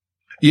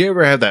You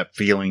ever have that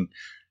feeling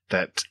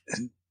that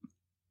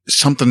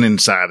something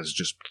inside is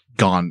just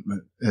gone,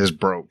 is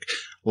broke?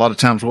 A lot of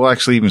times we'll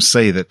actually even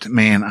say that,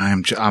 man,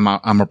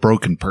 I'm a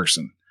broken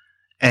person.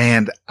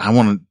 And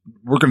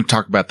we're going to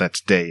talk about that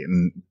today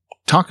and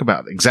talk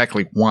about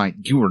exactly why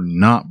you are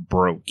not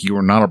broke. You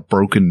are not a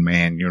broken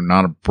man. You're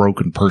not a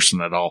broken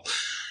person at all.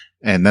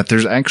 And that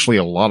there's actually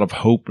a lot of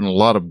hope and a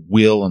lot of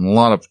will and a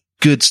lot of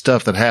good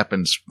stuff that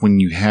happens when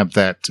you have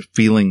that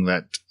feeling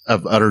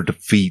of utter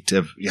defeat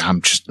of,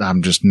 I'm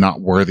just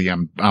not worthy.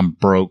 I'm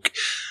broke.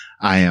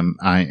 I'm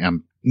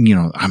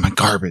a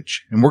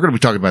garbage. And we're going to be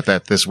talking about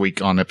that this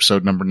week on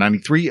episode number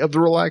 93 of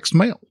The Relaxed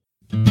Male.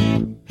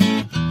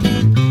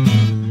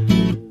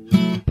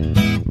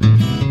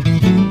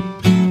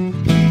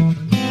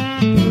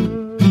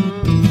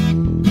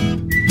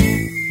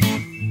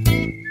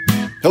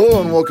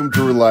 Hello and welcome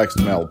to Relaxed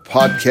Male, a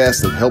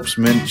podcast that helps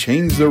men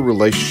change their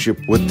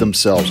relationship with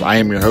themselves. I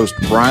am your host,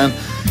 Brian,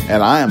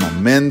 and I am a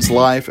men's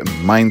life and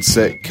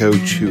mindset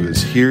coach who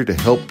is here to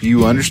help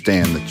you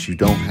understand that you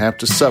don't have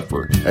to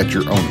suffer at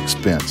your own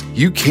expense.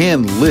 You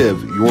can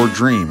live your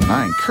dream, and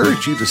I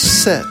encourage you to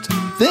set,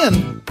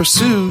 then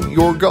pursue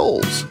your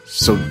goals.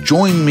 So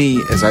join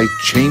me as I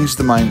change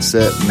the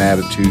mindset and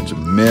attitudes of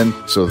men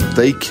so that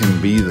they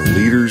can be the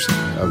leaders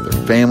of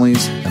their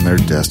families and their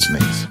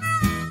destinies.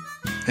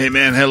 Hey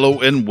man,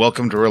 hello and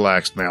welcome to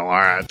Relaxed Male. All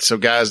right. So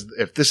guys,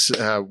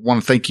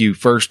 want to thank you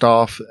first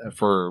off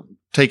for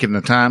taking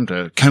the time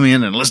to come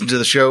in and listen to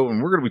the show.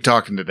 And we're going to be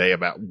talking today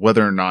about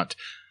whether or not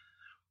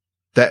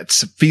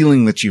that's a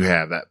feeling that you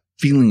have, that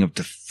feeling of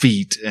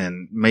defeat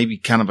and maybe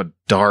kind of a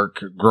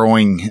dark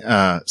growing,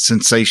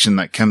 sensation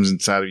that comes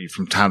inside of you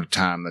from time to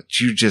time that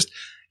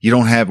you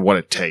don't have what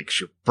it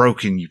takes. You're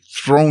broken. You've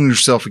thrown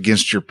yourself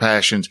against your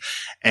passions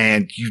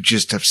and you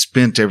just have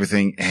spent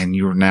everything and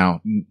you're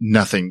now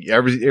nothing.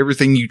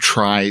 Everything you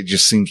try, it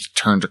just seems to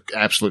turn to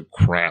absolute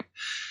crap.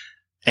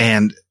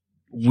 And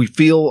we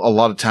feel a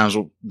lot of times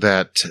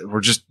that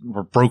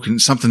we're broken.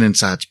 Something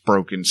inside's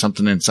broken.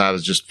 Something inside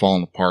is just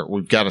falling apart.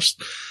 We've got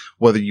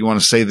whether you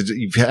want to say that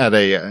you've had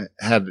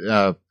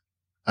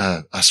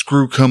a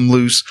screw come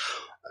loose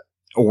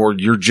or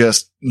you're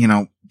just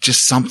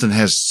something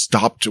has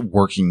stopped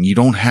working. You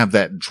don't have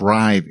that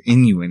drive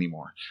in you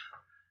anymore.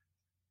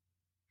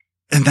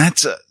 And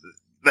that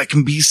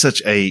can be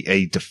such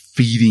a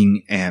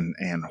defeating and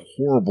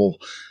horrible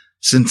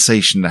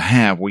sensation to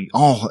have. We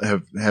all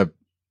have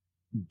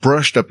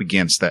brushed up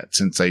against that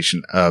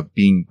sensation of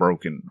being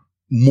broken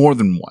more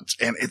than once.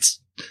 And it's,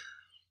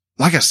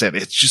 like I said,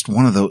 it's just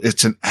one of those,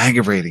 it's an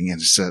aggravating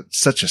and it's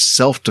such a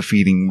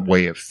self-defeating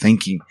way of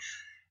thinking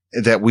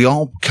that we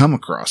all come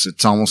across.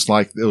 It's almost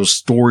like those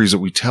stories that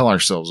we tell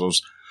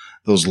ourselves,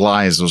 those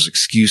lies, those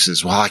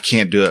excuses. Well, I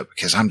can't do it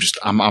because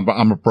I'm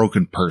a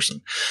broken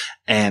person.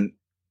 And,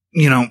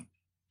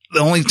 the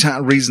only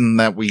reason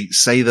that we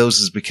say those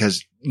is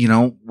because,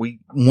 we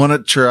want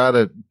to try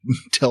to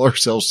tell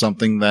ourselves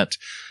something that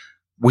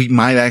we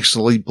might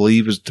actually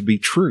believe is to be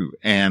true.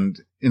 And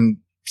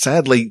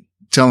sadly,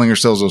 telling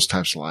ourselves those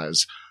types of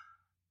lies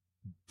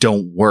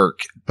don't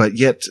work, but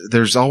yet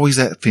there's always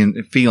that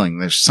feeling.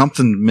 There's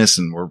something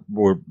missing.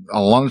 We're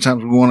a lot of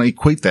times we want to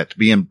equate that to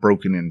being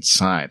broken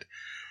inside.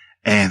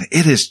 And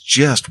it is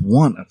just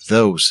one of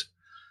those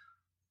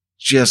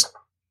just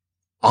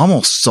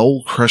almost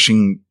soul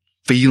crushing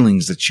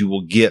feelings that you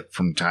will get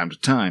from time to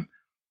time.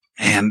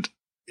 And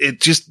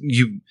it just,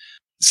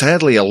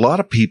 sadly, a lot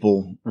of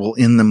people will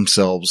in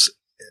themselves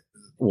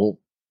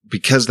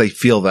because they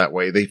feel that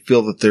way, they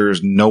feel that there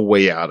is no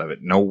way out of it,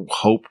 no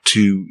hope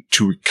to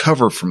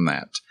recover from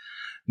that,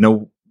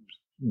 no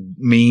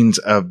means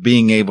of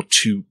being able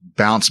to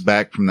bounce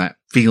back from that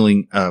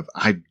feeling of,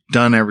 I've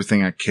done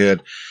everything I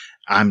could.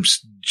 I'm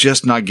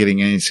just not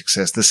getting any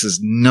success. This is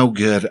no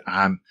good.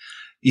 I'm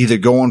either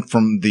going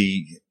from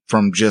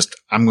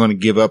I'm going to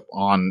give up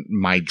on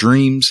my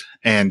dreams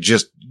and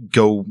just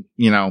go,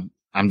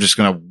 I'm just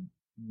going to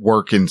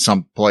work in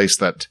some place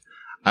that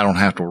I don't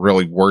have to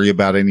really worry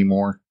about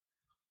anymore.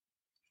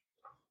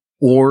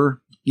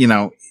 Or,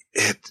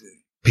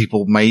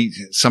 people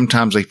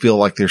sometimes they feel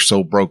like they're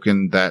so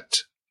broken that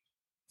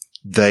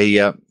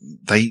they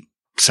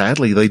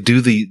sadly, they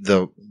do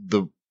the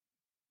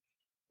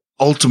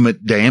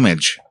ultimate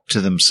damage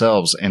to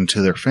themselves and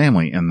to their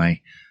family. And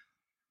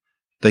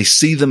they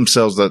see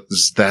themselves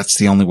that's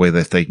the only way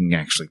that they can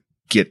actually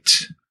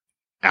get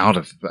out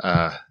of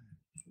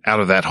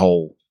that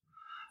whole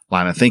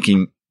line of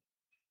thinking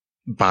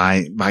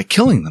by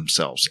killing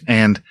themselves.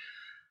 And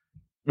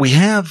we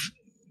have,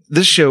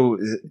 this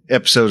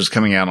episode is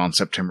coming out on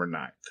September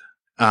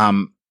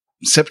 9th.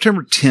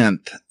 September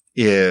 10th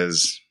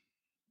is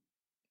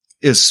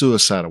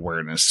Suicide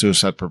Awareness,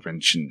 Suicide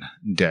Prevention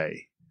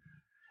Day.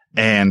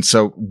 And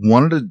so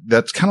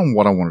that's kind of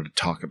what I wanted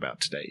to talk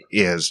about today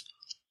is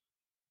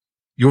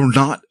you're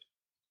not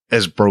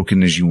as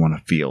broken as you want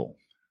to feel.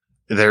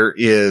 There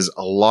is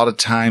a lot of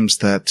times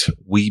that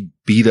we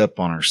beat up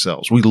on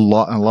ourselves. A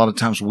lot of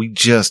times we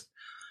just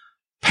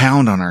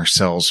pound on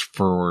ourselves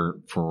for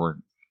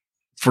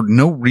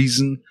no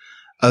reason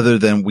other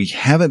than we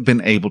haven't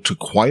been able to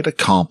quite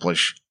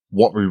accomplish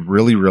what we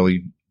really,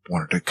 really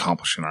wanted to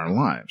accomplish in our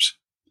lives.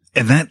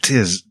 And that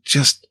is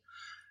just,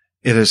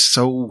 it is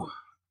so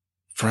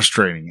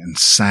frustrating and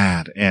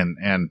sad. And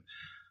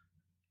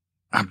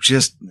I'm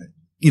just,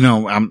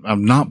 I've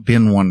not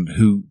been one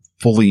who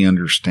fully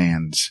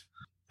understands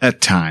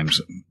at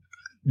times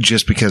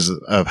just because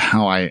of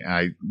how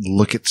I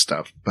look at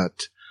stuff,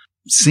 but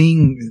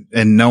seeing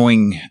and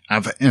knowing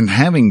and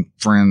having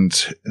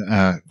friends,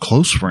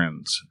 close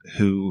friends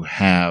who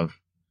have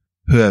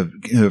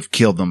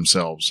killed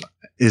themselves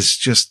is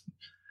just,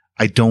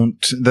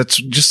 that's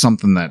just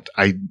something that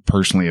I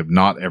personally have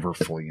not ever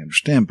fully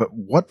understand. But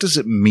what does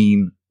it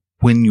mean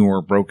when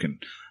you're broken?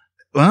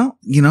 Well,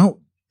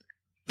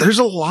 there's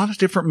a lot of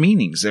different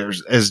meanings.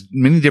 There's as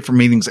many different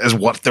meanings as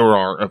what there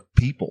are of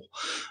people,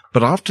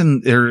 but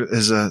often there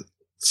is a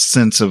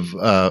sense of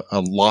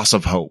a loss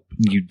of hope.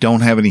 You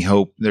don't have any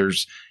hope. You're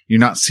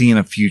not seeing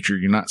a future.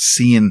 You're not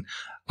seeing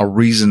a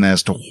reason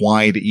as to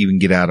why to even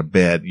get out of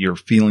bed. You're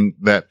feeling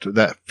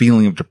that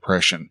feeling of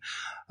depression.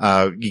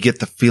 You get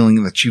the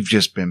feeling that you've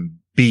just been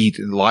beat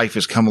and life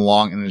has come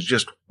along and has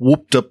just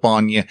whooped up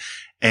on you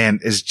and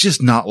is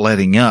just not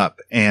letting up.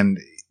 And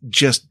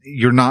just,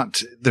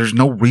 there's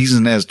no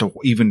reason as to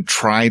even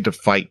try to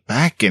fight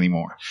back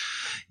anymore.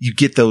 You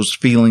get those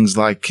feelings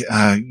like,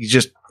 you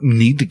just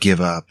need to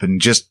give up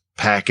and just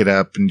pack it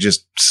up and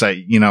just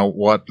say, you know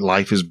what,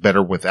 life is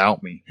better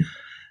without me.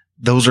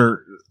 Those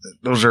are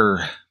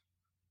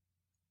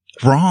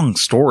wrong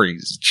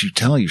stories that you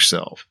tell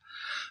yourself.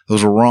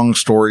 Those are wrong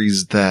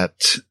stories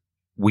that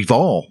we've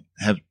all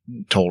have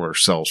told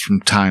ourselves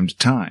from time to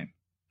time.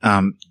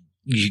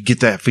 You get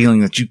that feeling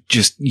that you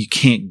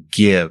can't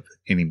give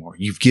anymore.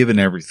 You've given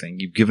everything.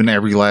 You've given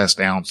every last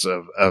ounce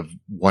of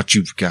what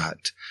you've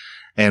got.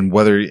 And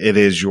whether it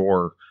is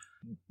your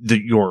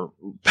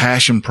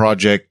passion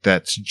project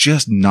that's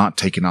just not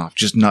taking off,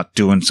 just not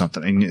doing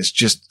something. And it's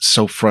just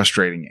so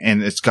frustrating.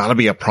 And it's got to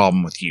be a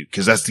problem with you,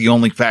 because that's the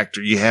only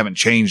factor you haven't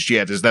changed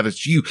yet, is that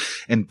it's you.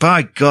 And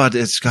by God,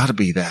 it's got to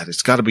be that.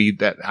 It's got to be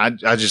that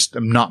I just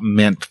am not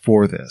meant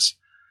for this.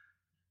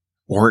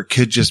 Or it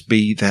could just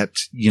be that,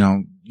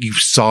 you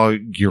saw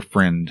your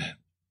friend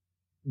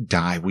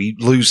die. We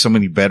lose so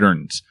many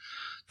veterans,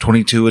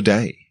 22 a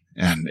day.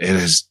 And it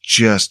is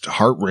just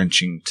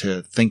heart-wrenching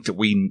to think that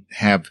we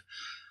have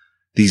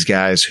these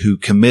guys who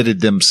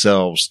committed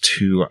themselves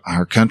to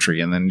our country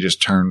and then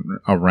just turn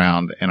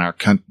around and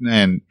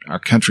our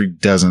country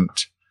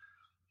doesn't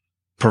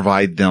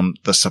provide them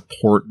the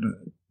support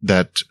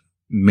that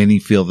many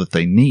feel that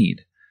they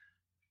need.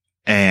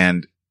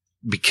 And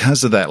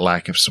because of that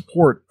lack of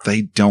support,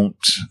 they don't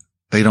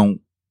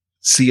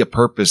see a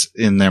purpose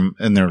in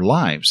their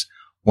lives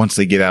once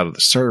they get out of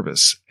the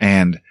service.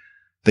 And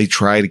they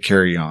try to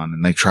carry on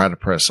and they try to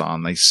press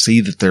on. They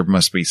see that there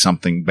must be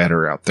something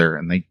better out there,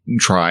 and they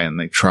try and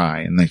they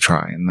try and they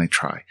try and they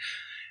try.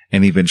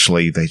 And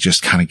eventually they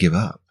just kind of give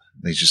up.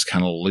 They just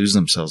kind of lose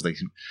themselves. They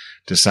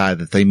decide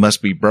that they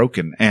must be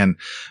broken, and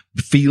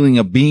the feeling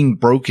of being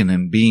broken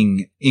and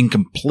being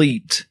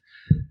incomplete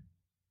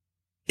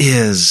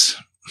it's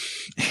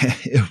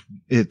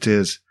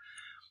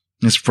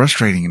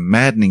frustrating and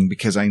maddening,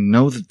 because I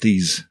know that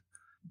these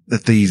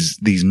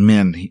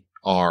men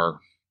are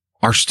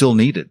still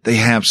needed. They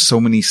have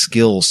so many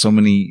skills, so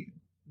many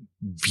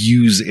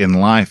views in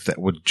life that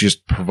would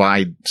just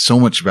provide so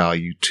much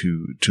value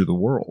to the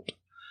world.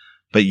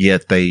 But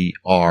yet they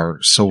are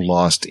so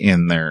lost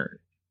in their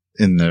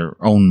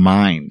own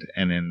mind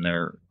and in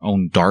their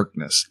own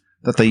darkness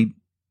that they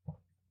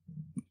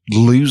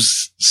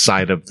lose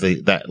sight of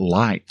that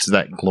light,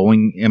 that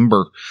glowing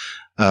ember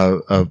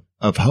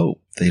of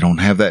hope. They don't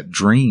have that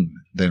dream.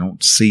 They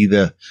don't see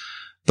the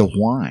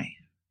why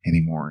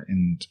anymore.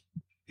 And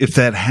if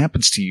that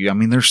happens to you, I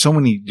mean, there's so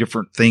many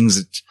different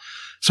things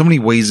so many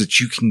ways that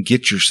you can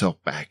get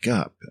yourself back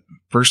up.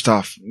 First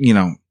off,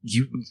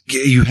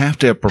 you have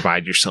to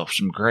provide yourself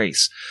some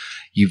grace.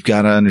 You've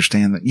got to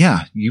understand that,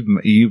 yeah,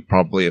 you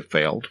probably have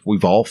failed.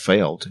 We've all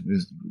failed.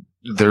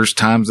 There's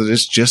times that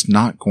it's just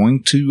not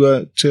going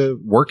to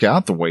work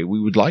out the way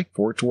we would like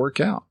for it to work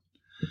out.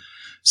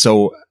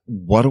 So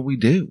what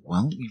do?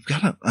 Well, you've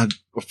got to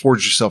afford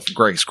yourself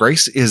grace.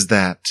 Grace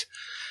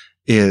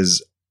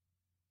is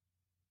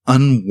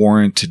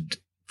unwarranted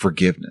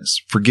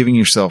forgiveness, forgiving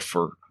yourself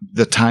for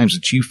the times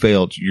that you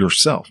failed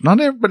yourself. Not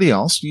everybody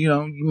else.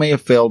 You may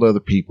have failed other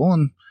people,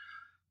 and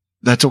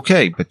that's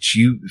okay. But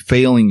you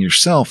failing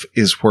yourself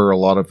is where a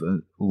lot of,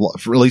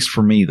 at least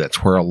for me,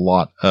 that's where a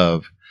lot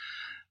of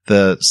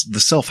the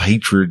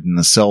self-hatred and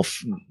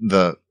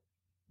the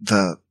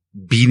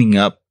beating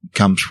up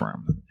comes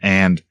from.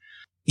 And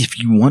if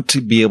you want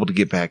to be able to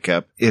get back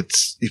up,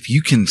 if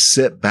you can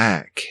sit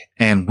back,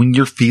 and when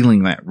you're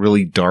feeling that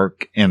really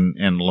dark and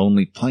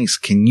lonely place,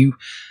 can you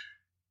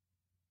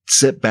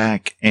sit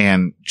back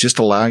and just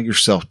allow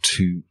yourself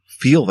to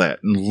feel that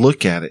and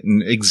look at it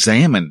and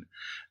examine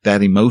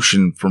that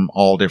emotion from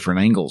all different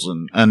angles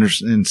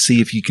and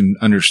see if you can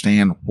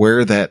understand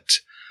where that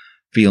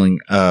feeling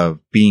of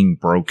being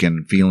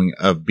broken, feeling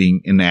of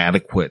being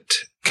inadequate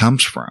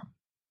comes from.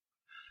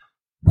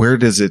 Where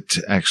does it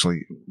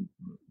actually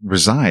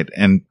reside?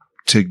 And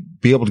to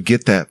be able to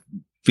get that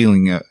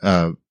feeling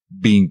of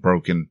being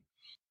broken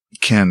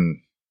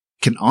can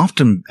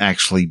often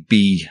actually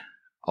be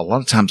a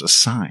lot of times a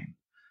sign.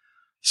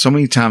 So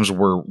many times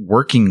we're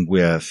working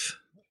with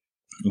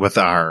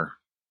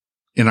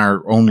in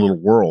our own little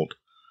world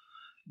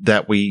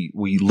that we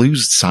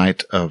lose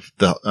sight of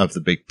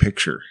the big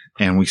picture,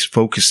 and we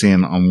focus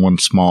in on one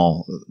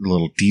small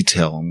little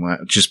detail,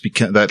 and just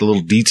because that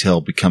little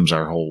detail becomes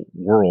our whole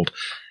world.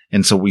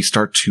 And so we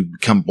start to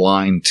become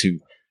blind to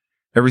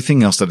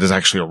everything else that is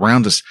actually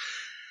around us.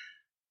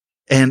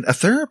 And a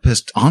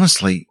therapist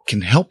honestly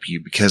can help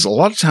you, because a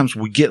lot of times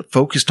we get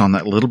focused on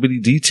that little bitty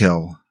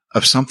detail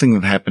of something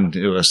that happened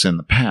to us in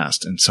the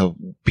past. And so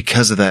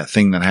because of that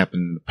thing that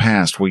happened in the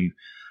past, we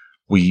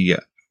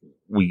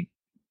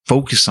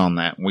focus on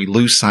that. We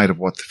lose sight of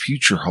what the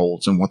future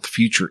holds and what the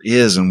future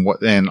is,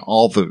 and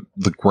all the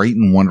great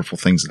and wonderful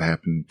things that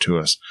happen to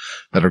us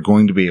that are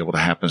going to be able to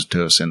happen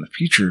to us in the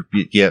future.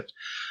 Yet,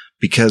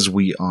 because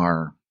we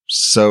are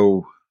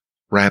so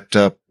wrapped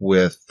up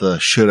with the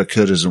shoulda,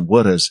 couldas, and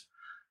wouldas,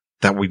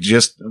 that we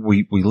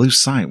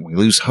lose sight, we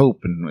lose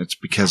hope. And it's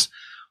because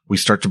we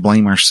start to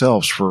blame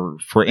ourselves for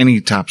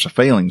any types of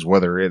failings,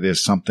 whether it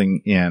is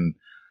something in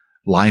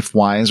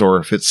life-wise, or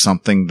if it's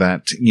something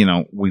that,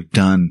 we've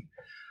done,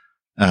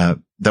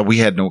 that we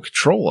had no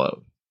control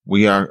of.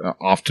 We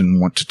often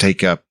want to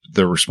take up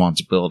the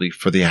responsibility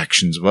for the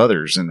actions of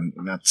others, and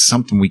that's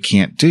something we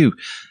can't do.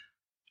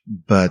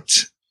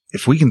 But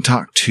if we can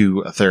talk to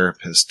a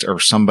therapist or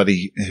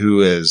somebody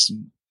who is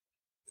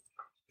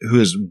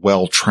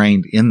well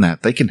trained in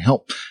that, they can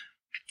help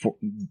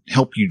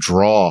you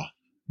draw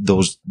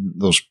the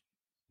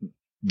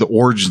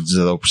origins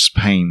of those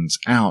pains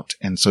out,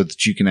 and so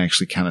that you can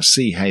actually kind of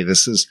see, hey,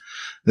 this is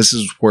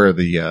where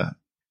the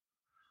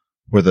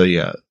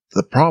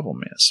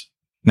problem is.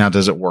 Now,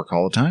 does it work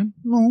all the time?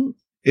 Well,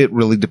 it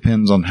really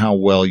depends on how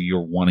well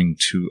you're wanting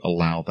to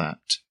allow that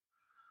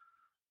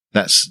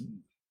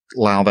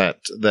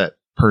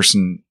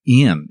person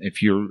in.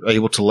 If you're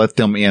able to let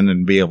them in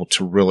and be able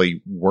to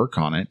really work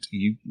on it,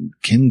 you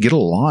can get a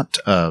lot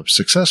of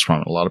success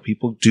from it. A lot of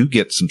people do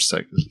get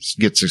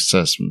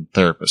success from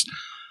therapists.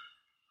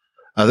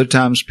 Other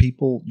times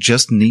people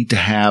just need to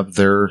have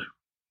a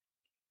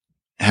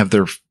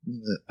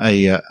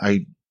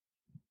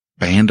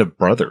band of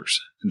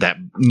brothers, that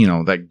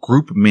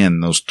group of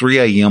men, those 3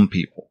 a.m.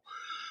 people.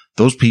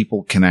 Those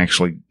people can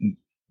actually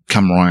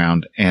come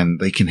around and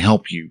they can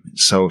help you.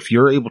 So if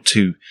you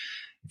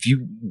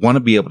want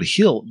to be able to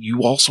heal,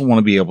 you also want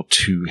to be able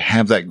to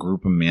have that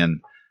group of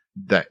men,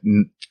 that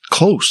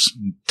close,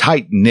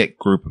 tight knit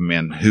group of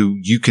men who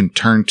you can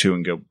turn to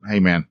and go, hey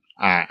man,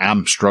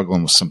 I'm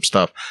struggling with some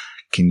stuff.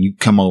 Can you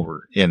come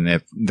over? And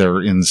if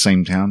they're in the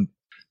same town,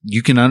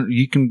 you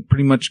can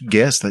pretty much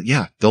guess that,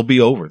 yeah, they'll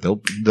be over.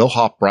 They'll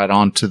hop right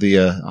onto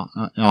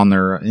in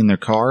their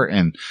car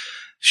and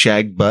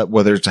shag butt,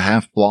 whether it's a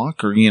half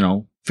block or,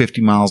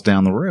 50 miles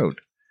down the road.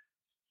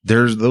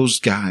 There's those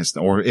guys,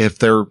 or if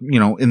they're,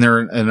 in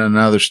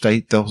another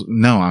state,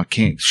 no, I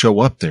can't show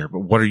up there,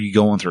 but what are you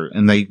going through?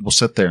 And they will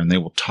sit there and they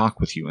will talk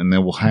with you and they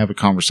will have a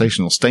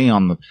conversation. They'll stay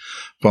on the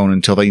phone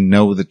until they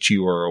know that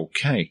you are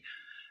okay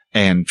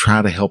and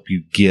try to help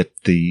you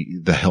get the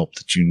help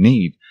that you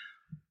need.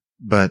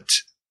 But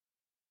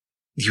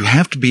you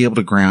have to be able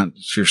to grant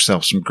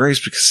yourself some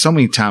grace, because so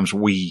many times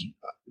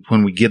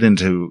when we get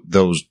into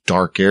those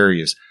dark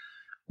areas,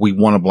 we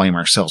want to blame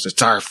ourselves.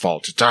 It's our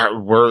fault.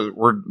 We're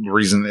the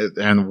reason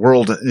and the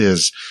world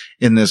is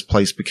in this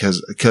place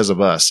because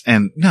of us.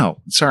 And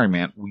no, sorry,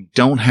 man, we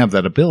don't have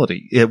that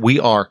ability. We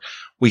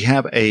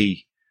have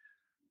a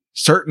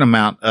certain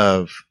amount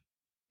of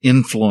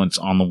influence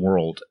on the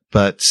world,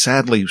 but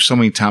sadly, so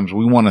many times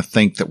we want to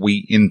think that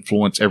we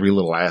influence every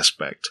little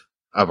aspect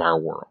of our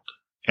world,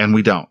 and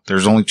we don't.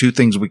 There's only 2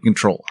 things we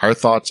control: our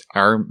thoughts,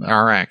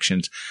 our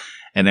actions,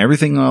 and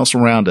everything else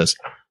around us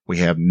we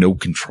have no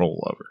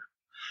control over.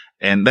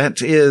 And that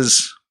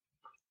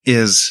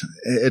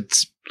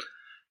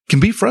can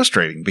be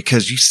frustrating,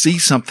 because you see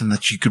something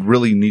that you could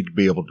really need to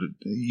be able to,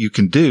 you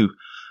can do,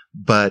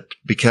 but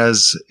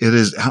because it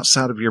is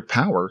outside of your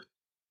power,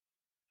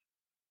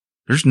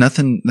 there's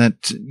nothing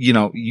that,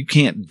 you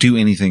can't do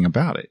anything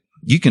about it.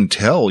 You can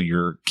tell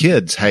your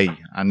kids, hey,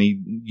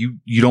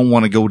 you don't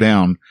want to go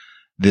down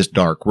this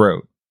dark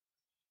road.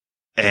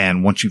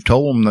 And once you've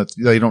told them that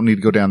they don't need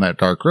to go down that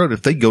dark road,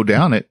 if they go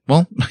down it,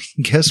 well,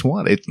 guess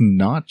what? It's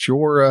not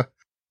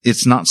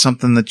it's not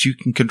something that you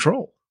can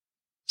control.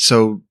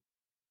 So,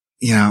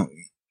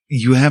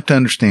 you have to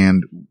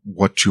understand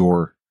what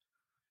you're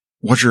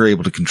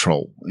able to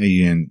control,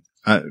 and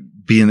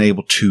being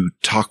able to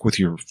talk with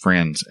your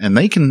friends, and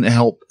they can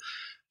help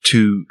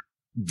to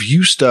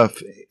view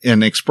stuff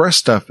and express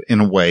stuff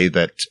in a way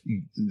that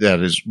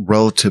is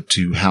relative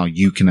to how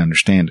you can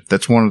understand it.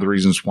 That's one of the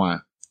reasons why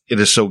it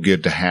is so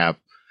good to have,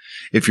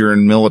 if you're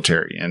in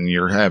military and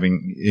you're a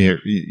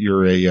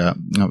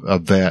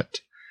vet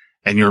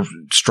and you're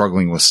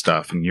struggling with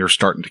stuff and you're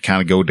starting to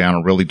kind of go down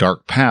a really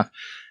dark path,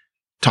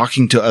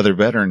 talking to other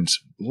veterans,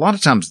 a lot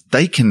of times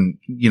they can,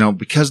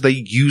 because they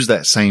use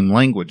that same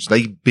language,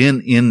 they've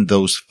been in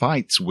those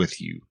fights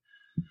with you.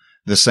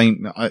 The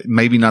same,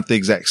 maybe not the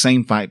exact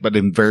same fight, but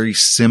in very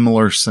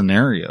similar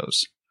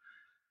scenarios.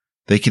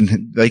 They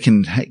can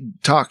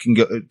talk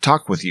and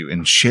talk with you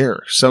and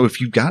share. So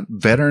if you've got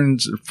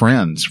veterans,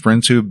 friends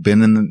who have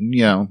been in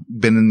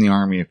the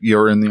Army, if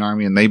you're in the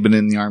Army and they've been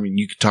in the Army and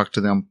you can talk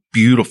to them,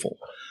 beautiful.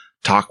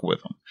 Talk with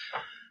them.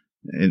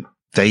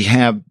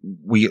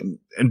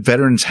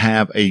 Veterans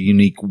have a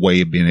unique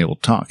way of being able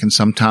to talk. And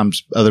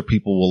sometimes other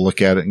people will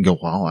look at it and go,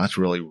 well, that's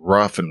really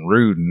rough and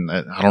rude. And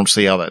I don't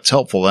see how that's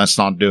helpful. That's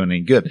not doing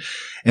any good.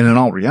 And in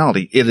all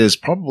reality, it is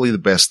probably the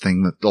best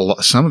thing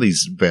that some of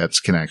these vets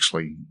can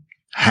actually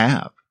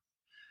have,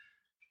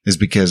 is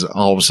because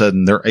all of a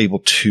sudden they're able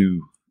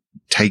to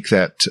take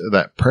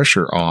that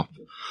pressure off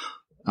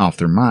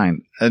their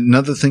mind.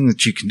 Another thing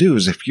that you can do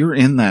is, if you're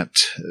in that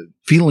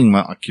feeling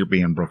like you're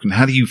being broken,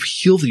 how do you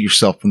heal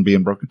yourself from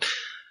being broken?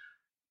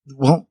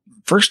 Well,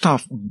 first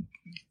off,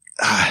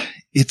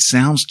 it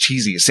sounds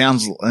cheesy. It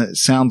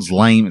sounds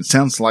lame. It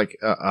sounds like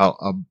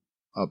a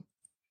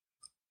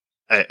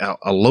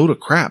load of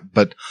crap.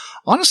 But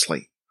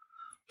honestly,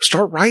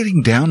 start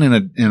writing down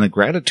in a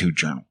gratitude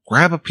journal.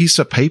 Grab a piece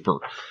of paper,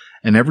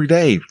 and every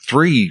day,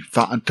 3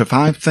 to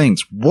 5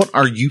 things. What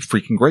are you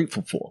freaking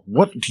grateful for?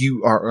 What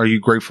are you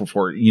grateful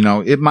for?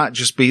 It might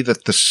just be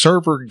that the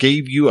server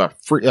gave you a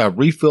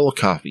refill of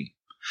coffee.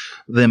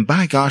 Then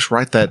by gosh,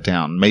 write that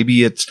down.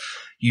 Maybe it's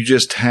you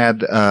just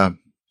had a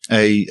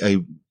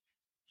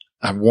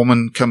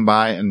woman come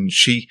by and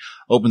she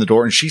opened the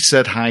door and she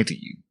said hi to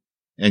you.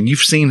 And you've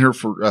seen her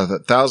for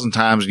 1,000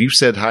 times, and you've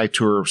said hi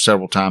to her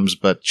several times,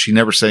 but she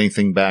never said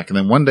anything back. And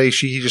then one day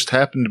she just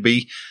happened to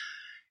be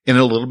in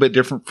a little bit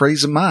different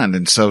phrase of mind.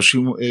 And so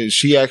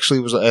she actually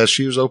was, as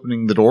she was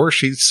opening the door,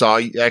 she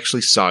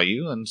actually saw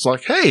you, and it's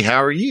like, hey,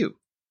 how are you?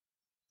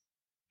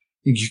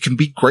 You can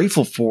be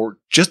grateful for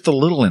just the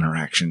little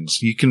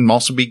interactions. You can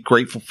also be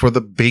grateful for the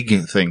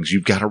big things.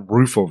 You've got a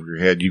roof over your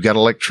head. You've got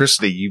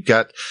electricity. You've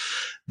got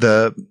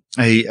a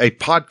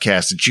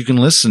podcast that you can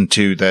listen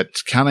to that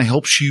kind of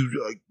helps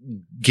you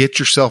get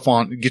your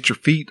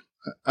feet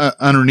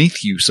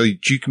underneath you so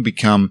that you can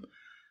become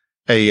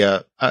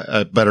a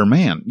better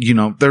man.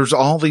 There's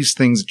all these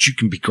things that you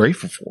can be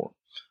grateful for.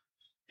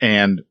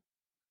 And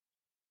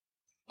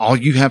all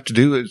you have to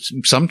do is,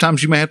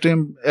 sometimes you may have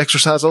to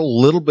exercise a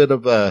little bit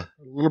of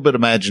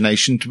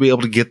imagination to be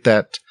able to get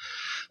that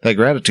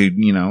gratitude.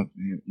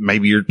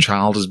 Maybe your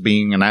child is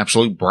being an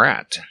absolute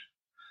brat.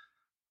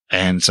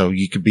 And so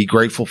you could be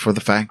grateful for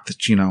the fact that,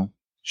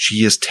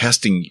 she is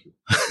testing you.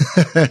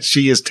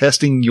 She is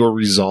testing your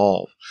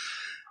resolve.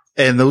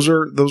 And those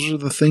are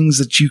the things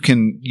that you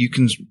can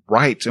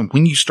write. And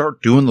when you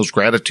start doing those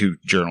gratitude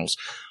journals,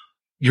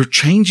 you're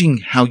changing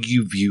how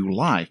you view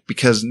life,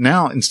 because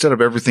now, instead of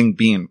everything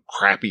being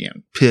crappy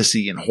and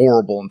pissy and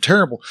horrible and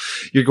terrible,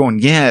 you're going,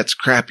 yeah, it's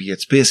crappy,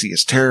 it's pissy,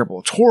 it's terrible,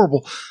 it's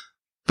horrible.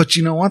 But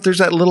you know what? There's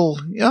that little,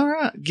 all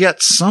right,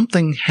 get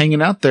something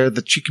hanging out there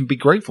that you can be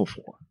grateful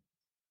for.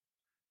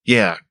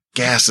 Yeah,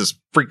 gas is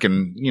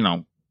freaking,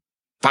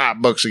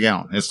 $5 a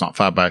gallon. It's not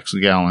 $5 a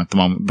gallon at the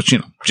moment, but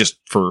just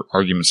for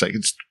argument's sake,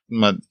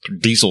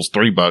 diesel's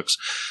 $3.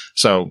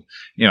 So,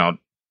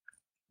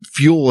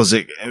 fuel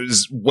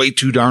is way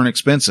too darn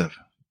expensive,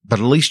 but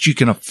at least you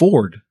can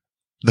afford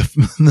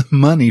the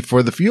money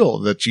for the fuel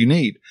that you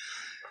need.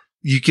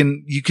 You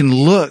can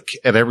look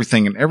at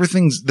everything, and every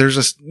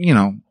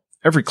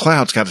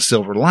cloud's got a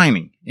silver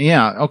lining.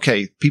 Yeah.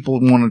 Okay. People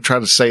want to try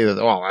to say that,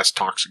 oh, that's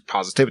toxic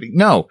positivity.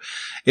 No,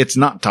 it's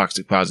not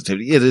toxic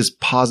positivity. It is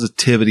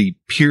positivity,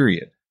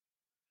 period.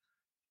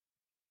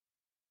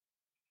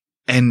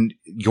 And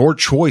your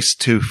choice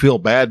to feel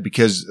bad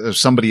because of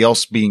somebody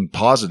else being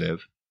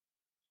positive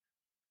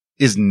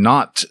is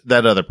not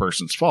that other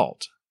person's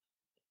fault.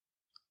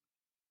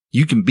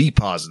 You can be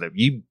positive.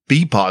 You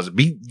be positive.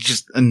 Be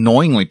just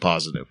annoyingly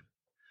positive.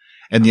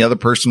 And the other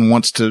person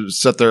wants to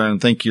sit there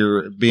and think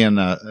you're being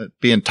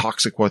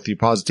toxic with your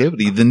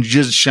positivity, then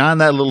just shine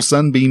that little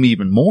sunbeam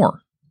even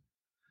more.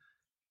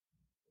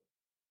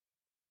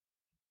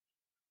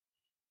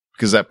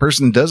 Because that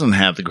person doesn't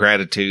have the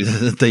gratitude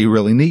that they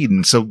really need.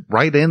 And so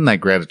write in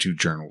that gratitude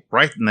journal.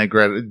 Write in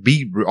that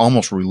be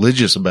almost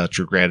religious about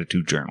your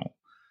gratitude journal.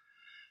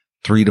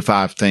 3 to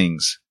 5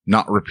 things,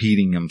 not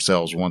repeating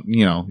themselves.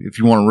 If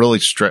you want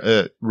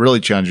to really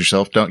challenge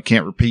yourself,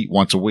 can't repeat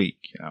once a week,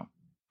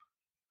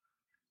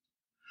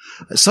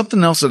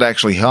 Something else that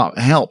actually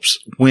helps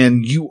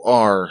when you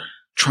are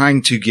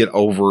trying to get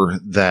over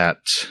that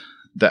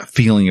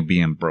feeling of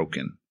being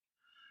broken.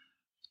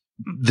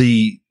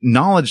 The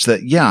knowledge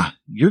that, yeah,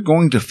 you're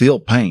going to feel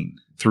pain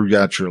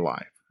throughout your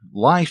life.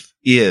 Life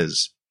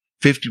is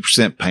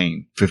 50%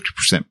 pain,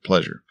 50%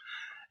 pleasure.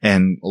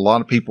 And a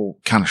lot of people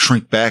kind of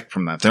shrink back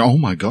from that. They're, oh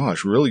my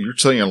gosh, really? You're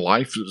saying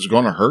life is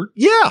going to hurt?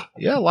 Yeah,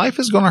 life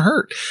is going to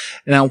hurt.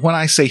 Now, when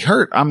I say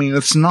hurt, I mean,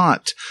 it's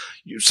not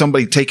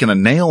somebody taking a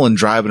nail and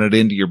driving it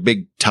into your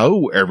big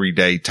toe every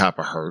day type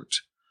of hurt.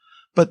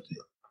 But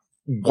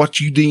what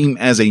you deem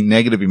as a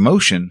negative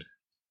emotion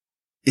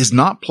is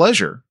not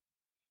pleasure.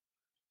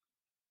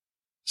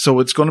 So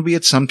it's going to be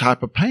at some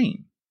type of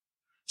pain.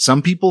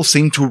 Some people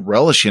seem to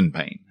relish in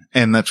pain,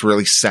 and that's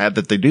really sad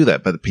that they do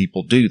that, but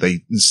people do.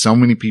 So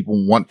many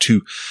people want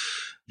to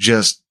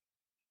just,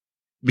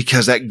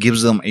 because that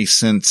gives them a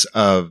sense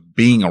of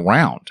being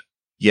around.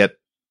 Yet,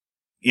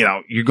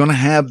 you're going to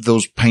have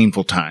those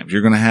painful times.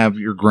 You're going to have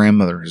your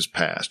grandmother has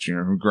passed,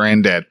 your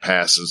granddad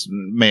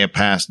may have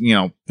passed,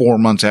 4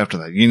 months after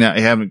that. You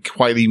haven't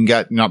quite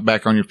even not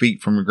back on your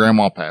feet from your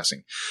grandma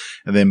passing.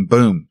 And then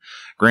boom,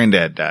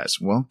 granddad dies.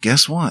 Well,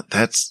 guess what?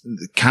 That's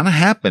kind of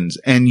happens.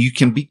 And you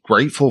can be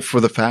grateful for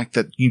the fact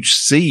that you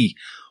see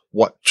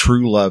what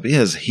true love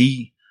is.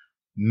 He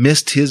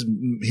missed his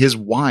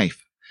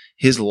wife,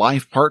 his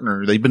life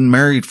partner. They've been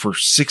married for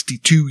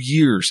 62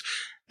 years.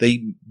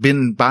 They've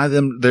been by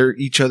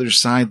each other's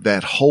side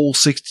that whole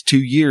 62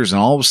 years. And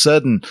all of a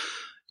sudden,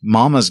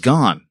 mama's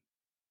gone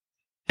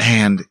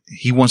and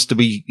he wants to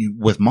be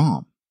with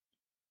mom.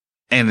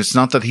 And it's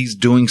not that he's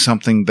doing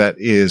something that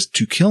is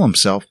to kill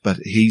himself, but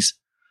he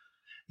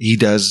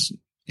does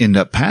end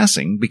up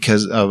passing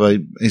because of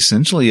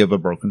essentially of a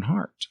broken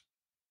heart.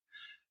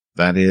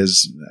 That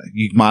is,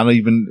 you might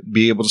even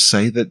be able to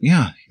say that,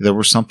 yeah, there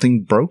was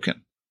something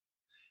broken.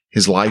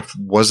 His life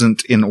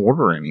wasn't in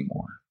order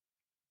anymore.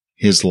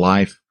 His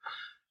life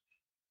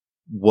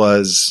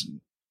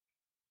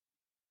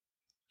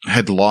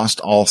had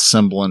lost all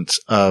semblance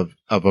of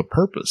a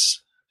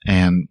purpose.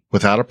 And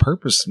without a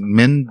purpose,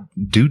 men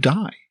do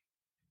die.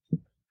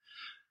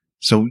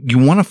 So you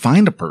want to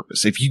find a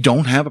purpose. If you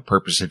don't have a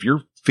purpose, if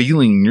you're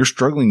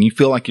struggling, you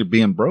feel like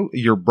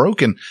you're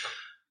broken,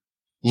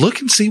 look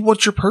and see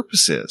what your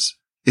purpose is.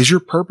 Is your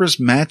purpose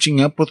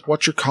matching up with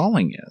what your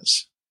calling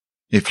is?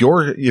 If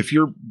you're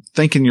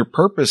thinking your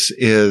purpose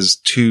is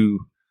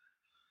to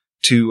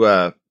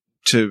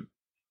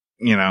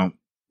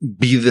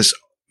be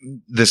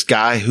this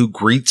guy who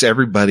greets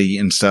everybody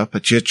and stuff,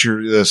 but yet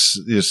you're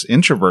this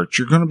introvert,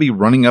 you're going to be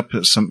running up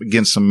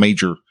against some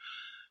major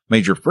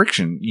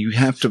friction. You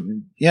have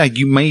to,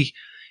 you may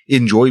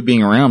enjoy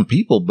being around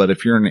people, but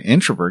if you're an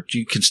introvert,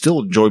 you can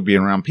still enjoy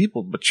being around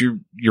people, but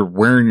you're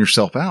wearing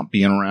yourself out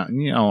being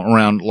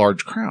around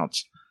large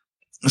crowds.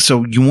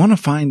 So you want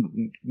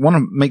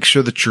to make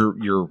sure that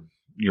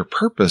your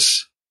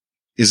purpose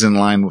is in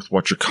line with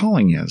what your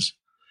calling is.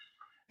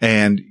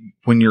 And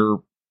when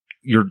you're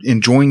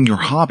enjoying your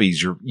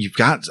hobbies, you've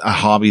got a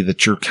hobby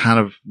that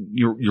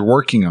you're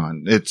working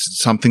on. It's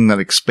something that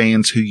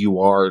expands who you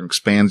are and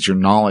expands your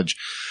knowledge.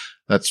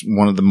 That's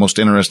one of the most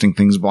interesting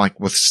things, like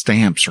with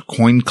stamps or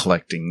coin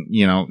collecting,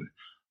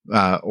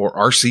 or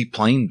RC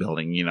plane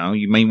building.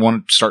 You may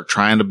want to start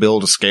trying to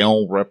build a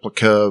scale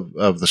replica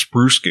of the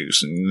Spruce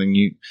Goose. And then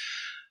you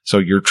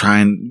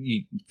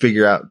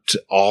figure out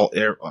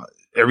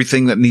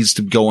everything that needs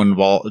to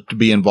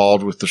be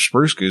involved with the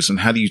Spruce Goose, and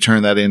how do you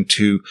turn that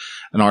into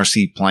an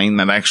RC plane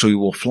that actually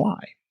will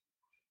fly?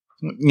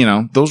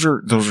 Those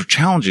are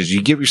challenges.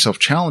 You give yourself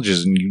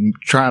challenges and you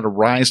try to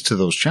rise to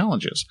those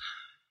challenges.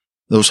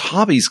 Those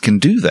hobbies can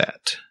do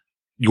that.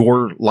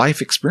 Your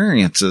life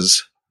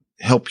experiences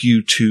help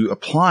you to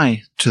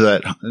apply to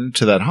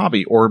that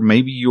hobby, or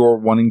maybe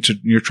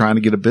you're trying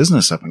to get a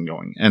business up and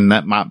going, and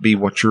that might be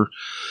what your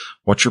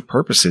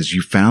purpose is.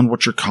 You found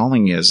what your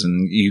calling is,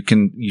 and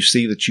you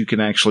see that you can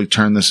actually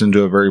turn this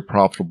into a very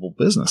profitable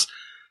business.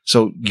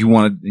 So you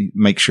want to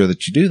make sure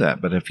that you do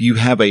that. But if you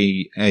have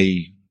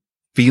a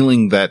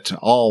feeling that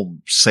all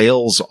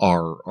sales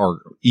are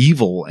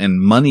evil and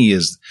money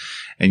is,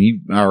 and you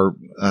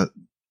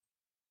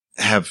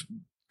have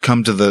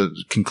come to the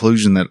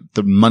conclusion that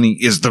the money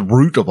is the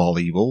root of all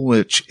evil,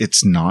 which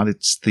it's not.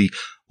 It's the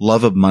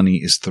love of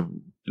money is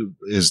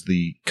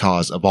the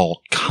cause of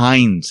all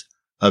kinds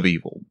of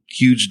evil.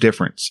 Huge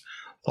difference.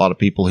 A lot of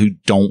people who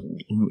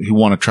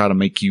want to try to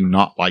make you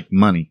not like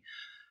money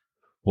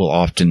will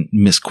often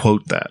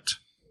misquote that.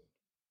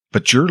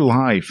 But your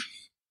life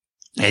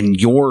and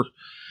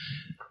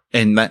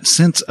that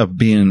sense of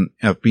being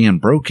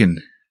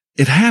broken,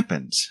 it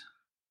happens.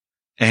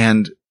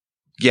 And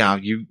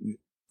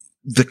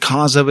the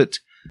cause of it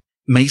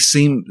may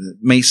seem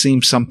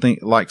something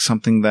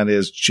that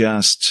is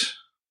just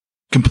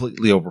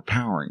completely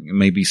overpowering. It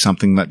may be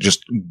something that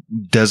just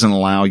doesn't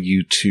allow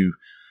you to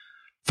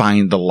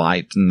find the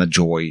light and the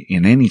joy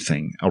in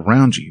anything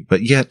around you.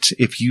 But yet,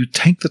 if you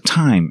take the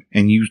time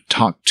and you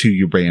talk to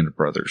your band of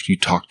brothers, you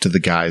talk to the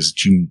guys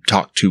that you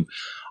talk to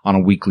on a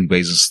weekly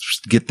basis,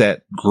 get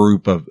that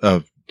group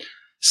of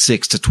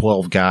 6 to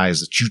 12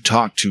 guys that you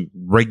talk to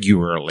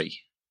regularly,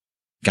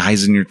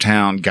 guys in your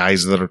town,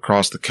 guys that are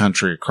across the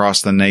country,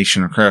 across the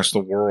nation, across the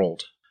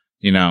world,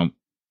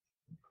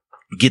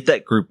 get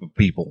that group of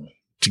people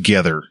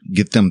together,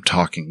 get them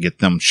talking, get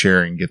them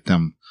sharing, get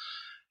them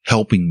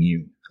helping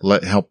you,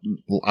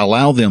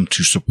 allow them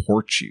to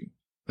support you.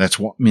 That's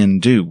what men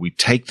do. We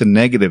take the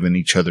negative in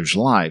each other's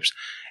lives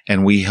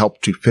and we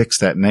help to fix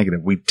that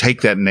negative. We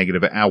take that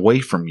negative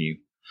away from you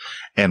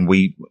and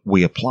we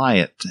apply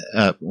it.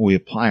 We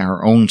apply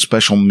our own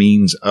special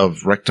means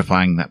of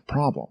rectifying that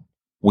problem.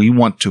 We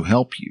want to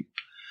help you.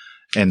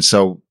 And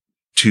so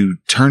to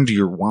turn to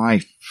your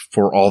wife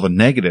for all the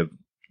negative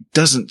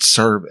doesn't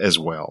serve as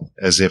well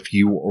as if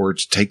you were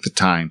to take the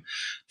time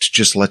to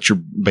just let your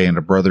band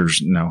of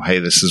brothers know, hey,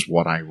 this is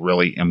what I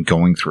really am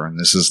going through, and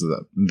this is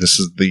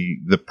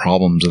the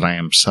problems that I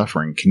am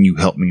suffering. Can you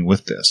help me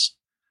with this?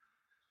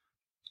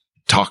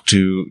 Talk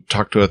to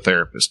a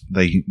therapist.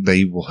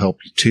 They will help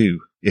you too.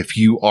 If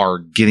you are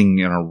getting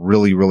in a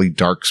really, really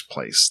dark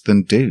place,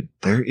 then dude,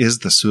 there is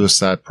the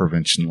Suicide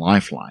Prevention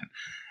Lifeline.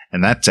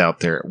 And that's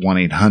out there at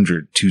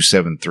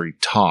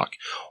 1-800-273-TALK,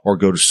 or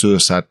go to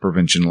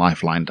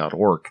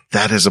suicidepreventionlifeline.org.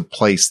 That is a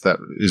place that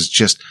is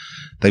just,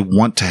 they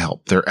want to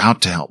help. They're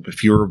out to help.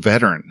 If you're a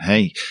veteran,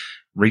 hey,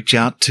 reach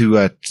out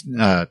to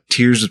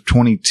Tears of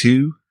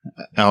 22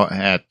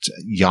 at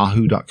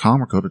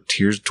yahoo.com, or go to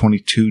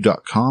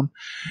tears22.com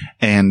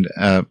and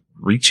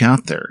reach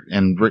out there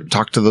and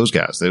talk to those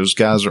guys. Those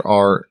guys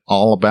are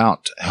all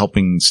about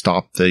helping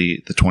stop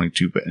the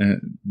 22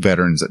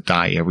 veterans that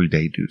die every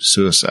day due to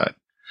suicide.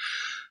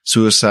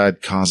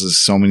 Suicide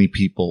causes so many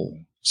people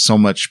so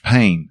much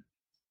pain,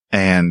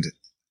 and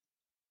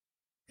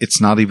it's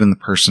not even the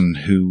person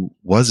who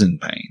was in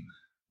pain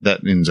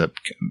that ends up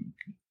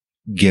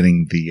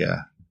getting the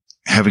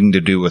having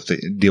to deal with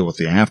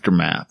the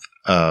aftermath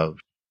of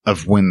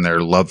when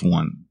their loved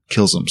one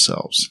kills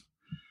themselves.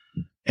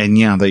 And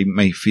yeah, they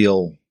may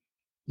feel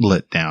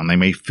let down. They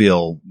may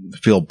feel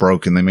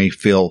broken. They may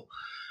feel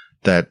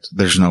that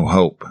there's no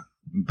hope,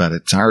 but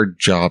it's our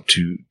job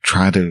to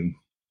try to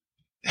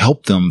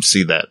help them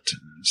see that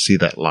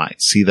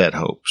light, see that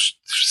hope,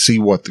 see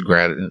what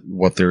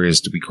there is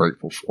to be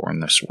grateful for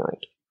in this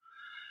world.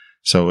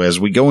 So as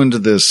we go into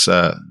this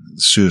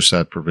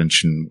Suicide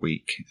Prevention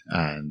Week,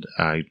 and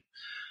I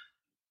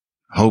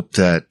hope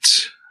that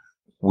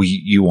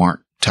you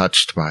aren't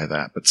touched by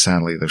that, but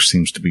sadly there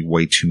seems to be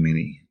way too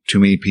many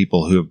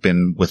people who have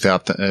been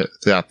without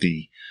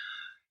the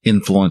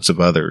influence of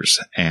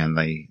others, and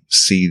they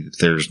see that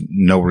there's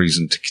no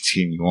reason to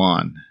continue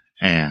on,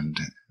 and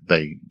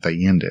they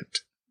end it.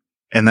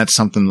 And that's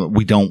something that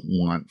we don't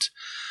want,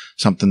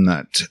 something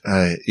that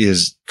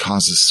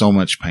causes so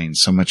much pain,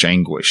 so much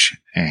anguish.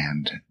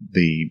 And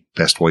the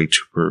best way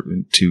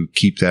to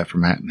keep that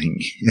from happening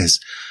is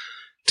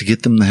to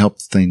get them the help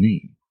that they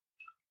need.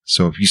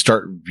 So if you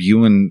start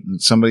viewing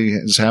somebody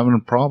is having a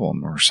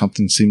problem, or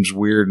something seems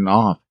weird and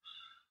off,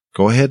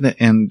 go ahead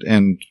and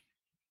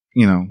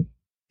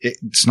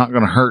it's not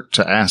going to hurt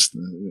to ask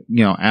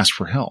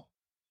for help.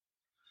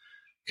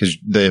 Because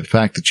the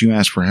fact that you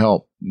ask for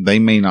help, they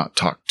may not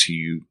talk to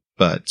you,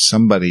 but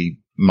somebody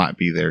might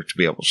be there to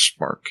be able to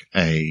spark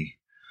a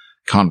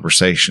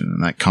conversation,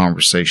 and that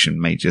conversation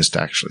may just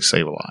actually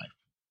save a life.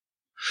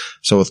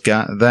 So with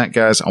that,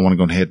 guys, I want to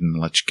go ahead and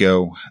let you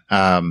go,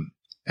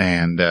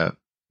 and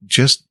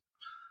just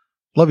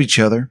love each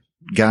other,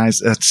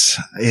 guys. I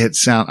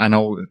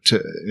know,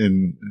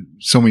 and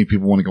so many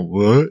people want to go,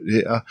 what?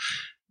 Yeah.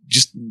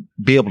 Just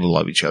be able to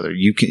love each other.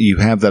 You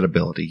have that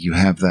ability. You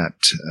have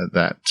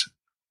that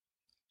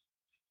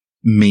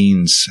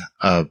means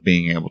of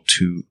being able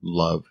to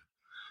love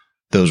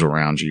those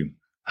around you.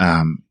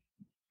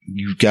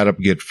 You've got a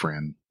good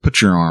friend.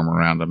 Put your arm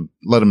around them.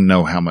 Let them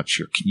know how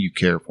much you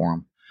care for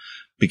them.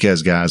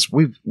 Because guys,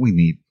 we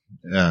need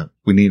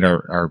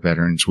our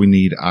veterans. We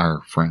need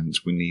our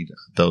friends. We need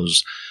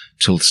those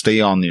to stay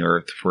on the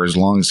earth for as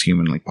long as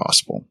humanly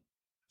possible.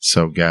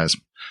 So guys,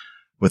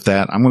 with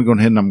that, I'm going to go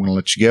ahead and I'm going to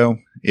let you go.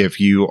 If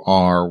you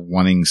are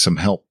wanting some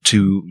help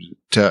to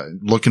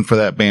looking for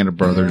that band of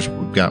brothers,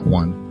 we've got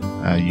one.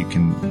 You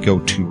can go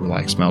to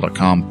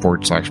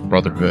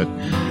relaxmail.com/brotherhood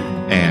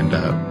and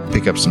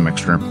pick up some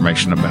extra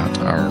information about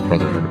our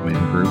Brotherhood of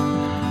Men group.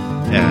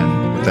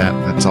 And with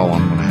that's all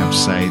I'm going to have to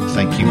say.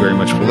 Thank you very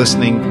much for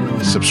listening.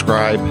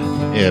 Subscribe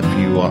if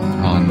you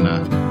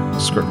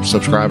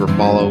subscribe or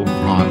follow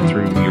on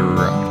through your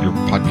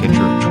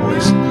podcatcher of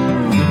choice.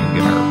 You can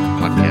get our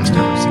podcast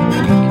every single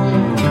week.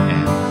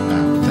 And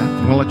with that,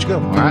 I'm going to let you go.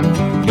 All right.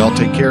 Y'all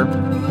take care.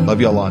 Love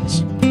y'all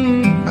lots.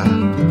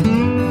 Bye.